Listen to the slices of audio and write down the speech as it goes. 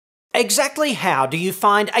Exactly how do you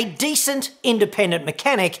find a decent independent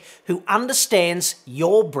mechanic who understands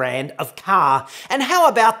your brand of car? And how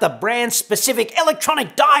about the brand-specific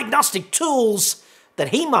electronic diagnostic tools that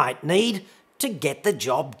he might need to get the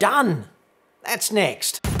job done? That's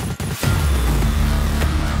next.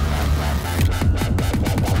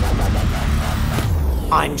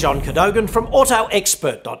 I'm John Cadogan from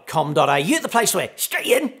AutoExpert.com.au, the place where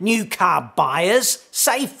Australian new car buyers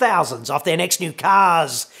save thousands off their next new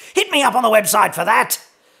cars. Hit me up on the website for that.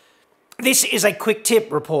 This is a quick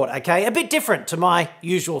tip report, okay? A bit different to my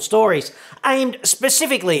usual stories, aimed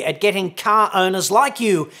specifically at getting car owners like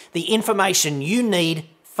you the information you need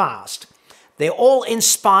fast. They're all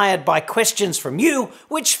inspired by questions from you,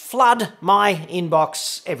 which flood my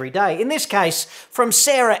inbox every day. In this case, from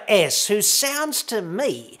Sarah S., who sounds to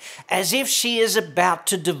me as if she is about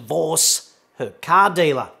to divorce her car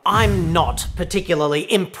dealer. I'm not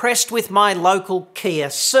particularly impressed with my local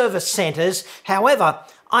Kia service centres. However,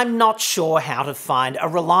 I'm not sure how to find a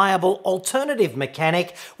reliable alternative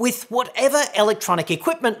mechanic with whatever electronic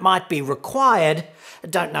equipment might be required. I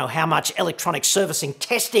don't know how much electronic servicing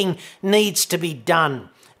testing needs to be done.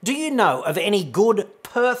 Do you know of any good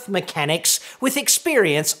Perth mechanics with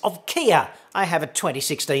experience of Kia? I have a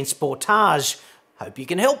 2016 Sportage. Hope you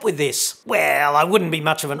can help with this. Well, I wouldn't be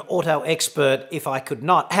much of an auto expert if I could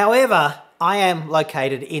not. However, I am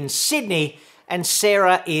located in Sydney and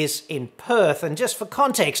Sarah is in Perth. And just for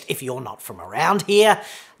context, if you're not from around here,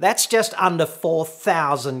 that's just under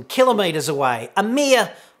 4,000 kilometres away. A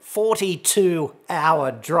mere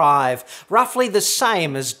 42-hour drive, roughly the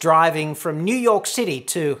same as driving from New York City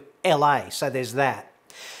to LA, so there's that.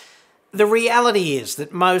 The reality is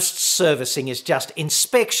that most servicing is just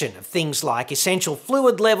inspection of things like essential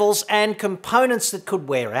fluid levels and components that could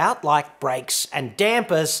wear out, like brakes and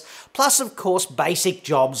dampers, plus of course basic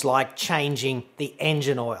jobs like changing the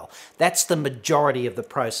engine oil. That's the majority of the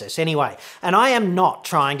process anyway. And I am not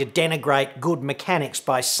trying to denigrate good mechanics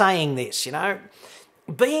by saying this, you know.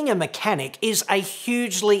 Being a mechanic is a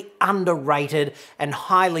hugely underrated and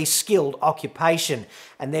highly skilled occupation,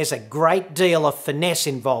 and there's a great deal of finesse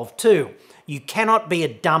involved too. You cannot be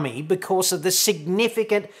a dummy because of the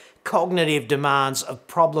significant cognitive demands of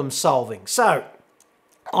problem solving. So,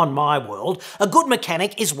 on my world, a good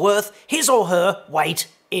mechanic is worth his or her weight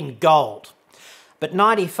in gold. But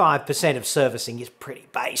 95% of servicing is pretty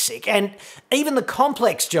basic, and even the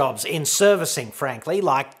complex jobs in servicing, frankly,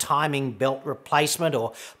 like timing belt replacement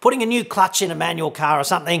or putting a new clutch in a manual car or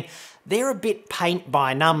something, they're a bit paint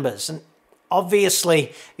by numbers. And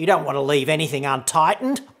obviously, you don't want to leave anything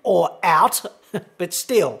untightened or out, but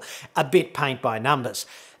still a bit paint by numbers.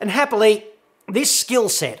 And happily, this skill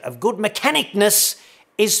set of good mechanicness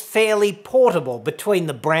is fairly portable between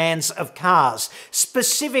the brands of cars,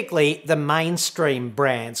 specifically the mainstream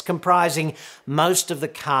brands comprising most of the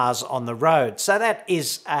cars on the road. So that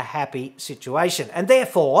is a happy situation. And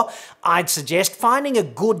therefore, I'd suggest finding a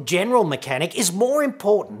good general mechanic is more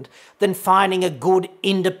important than finding a good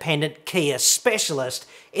independent Kia specialist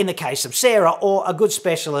in the case of Sarah, or a good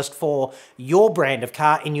specialist for your brand of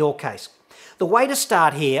car in your case. The way to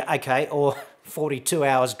start here, okay, or 42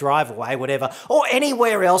 hours drive away, whatever, or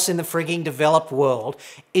anywhere else in the frigging developed world,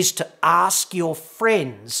 is to ask your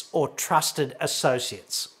friends or trusted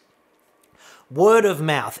associates. Word of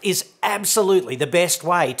mouth is absolutely the best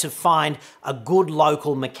way to find a good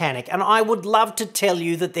local mechanic, and I would love to tell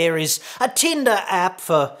you that there is a Tinder app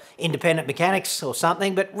for independent mechanics or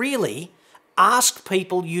something, but really, ask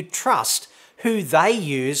people you trust who they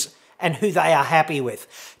use and who they are happy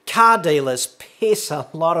with. Car dealers piss a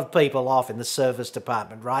lot of people off in the service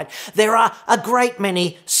department, right? There are a great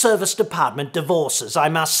many service department divorces, I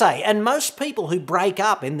must say, and most people who break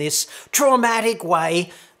up in this traumatic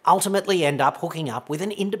way ultimately end up hooking up with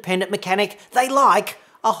an independent mechanic they like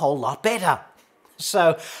a whole lot better.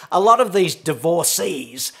 So a lot of these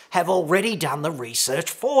divorcees have already done the research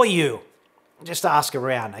for you. Just ask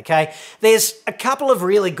around, okay? There's a couple of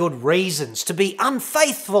really good reasons to be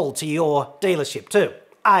unfaithful to your dealership too.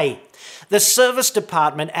 A, the service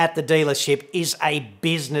department at the dealership is a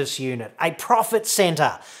business unit, a profit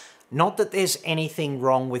centre. Not that there's anything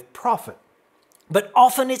wrong with profit, but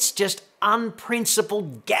often it's just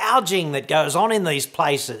unprincipled gouging that goes on in these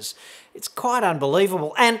places. It's quite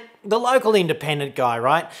unbelievable. And the local independent guy,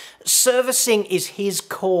 right? Servicing is his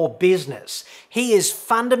core business. He is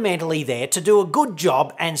fundamentally there to do a good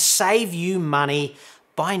job and save you money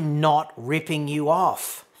by not ripping you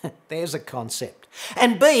off. There's a concept.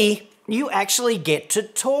 And B, You actually get to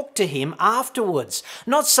talk to him afterwards,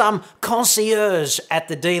 not some concierge at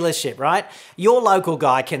the dealership, right? Your local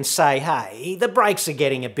guy can say, hey, the brakes are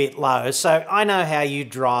getting a bit low, so I know how you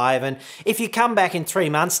drive, and if you come back in 3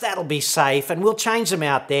 months, that'll be safe, and we'll change them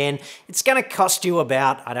out then. It's going to cost you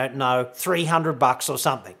about, I don't know, $300 or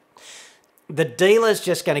something. The dealer's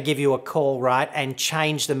just going to give you a call, right, and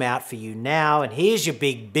change them out for you now, and here's your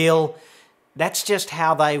big bill. That's just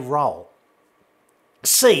how they roll.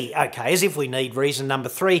 C, okay, as if we need reason number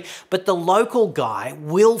 3, but the local guy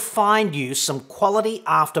will find you some quality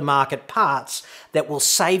aftermarket parts that will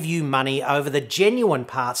save you money over the genuine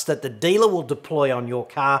parts that the dealer will deploy on your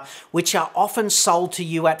car, which are often sold to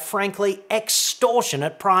you at, frankly,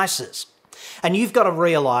 extortionate prices. And you've got to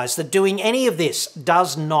realise that doing any of this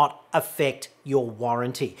does not affect your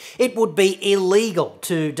warranty. It would be illegal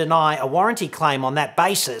to deny a warranty claim on that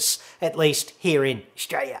basis, at least here in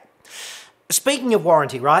Australia. Speaking of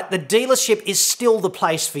warranty, right, the dealership is still the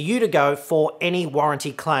place for you to go for any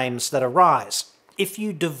warranty claims that arise. If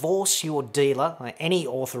you divorce your dealer, any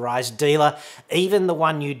authorised dealer, even the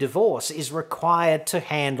one you divorce, is required to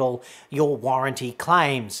handle your warranty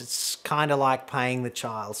claims. It's kind of like paying the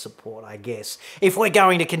child support, I guess, if we're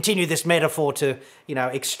going to continue this metaphor to,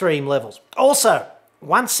 extreme levels. Also,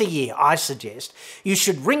 once a year, I suggest, you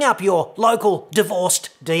should ring up your local divorced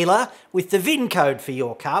dealer with the VIN code for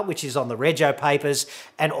your car, which is on the rego papers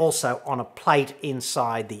and also on a plate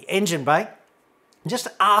inside the engine bay. Just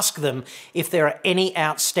ask them if there are any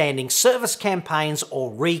outstanding service campaigns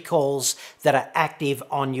or recalls that are active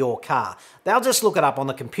on your car. They'll just look it up on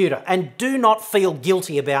the computer, and do not feel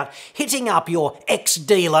guilty about hitting up your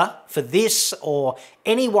ex-dealer for this or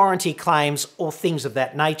any warranty claims or things of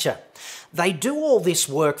that nature. They do all this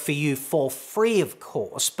work for you for free, of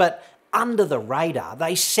course, but under the radar,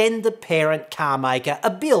 they send the parent car maker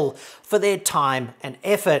a bill for their time and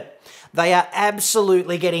effort. They are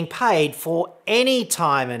absolutely getting paid for any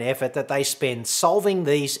time and effort that they spend solving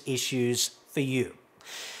these issues for you.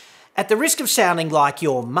 At the risk of sounding like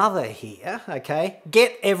your mother here, okay,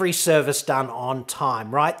 get every service done on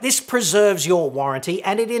time, right? This preserves your warranty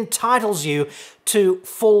and it entitles you to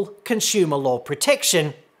full consumer law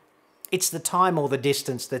protection. It's the time or the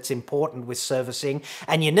distance that's important with servicing,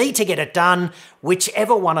 and you need to get it done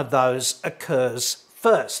whichever one of those occurs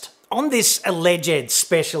first. On this alleged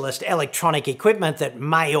specialist electronic equipment that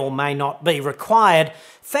may or may not be required,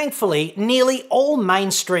 thankfully, nearly all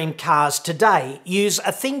mainstream cars today use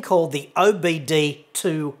a thing called the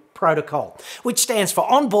OBD2 protocol, which stands for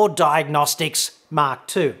Onboard Diagnostics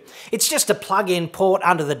Mark II. It's just a plug-in port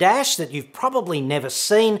under the dash that you've probably never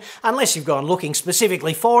seen unless you've gone looking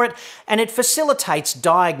specifically for it, and it facilitates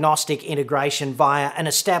diagnostic integration via an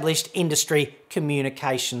established industry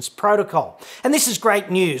communications protocol. And this is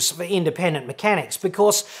great news for independent mechanics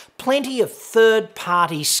because plenty of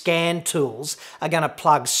third-party scan tools are going to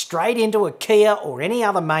plug straight into a Kia or any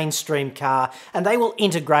other mainstream car, and they will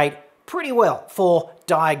integrate pretty well for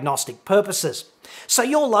diagnostic purposes. So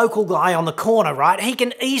your local guy on the corner, right, he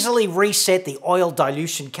can easily reset the oil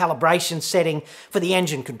dilution calibration setting for the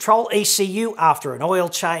engine control ECU after an oil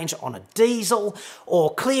change on a diesel,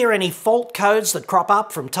 or clear any fault codes that crop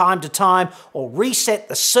up from time to time, or reset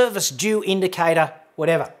the service due indicator,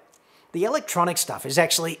 whatever. The electronic stuff is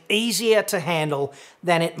actually easier to handle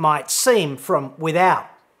than it might seem from without.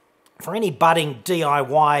 For any budding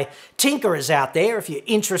DIY tinkerers out there, if you're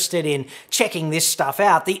interested in checking this stuff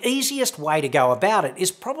out, the easiest way to go about it is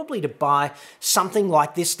probably to buy something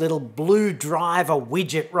like this little blue driver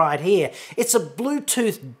widget right here. It's a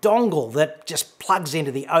Bluetooth dongle that just plugs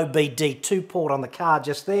into the OBD2 port on the car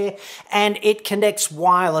just there, and it connects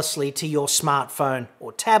wirelessly to your smartphone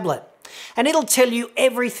or tablet. And it'll tell you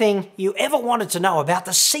everything you ever wanted to know about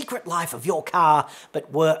the secret life of your car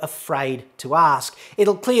but were afraid to ask.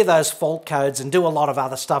 It'll clear those fault codes and do a lot of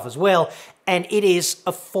other stuff as well, and it is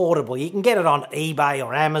affordable. You can get it on eBay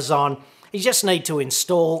or Amazon. You just need to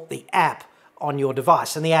install the app on your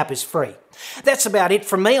device, and the app is free. That's about it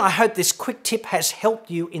from me. I hope this quick tip has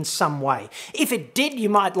helped you in some way. If it did, you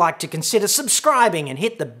might like to consider subscribing and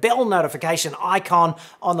hit the bell notification icon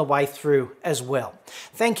on the way through as well.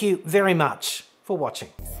 Thank you very much for watching.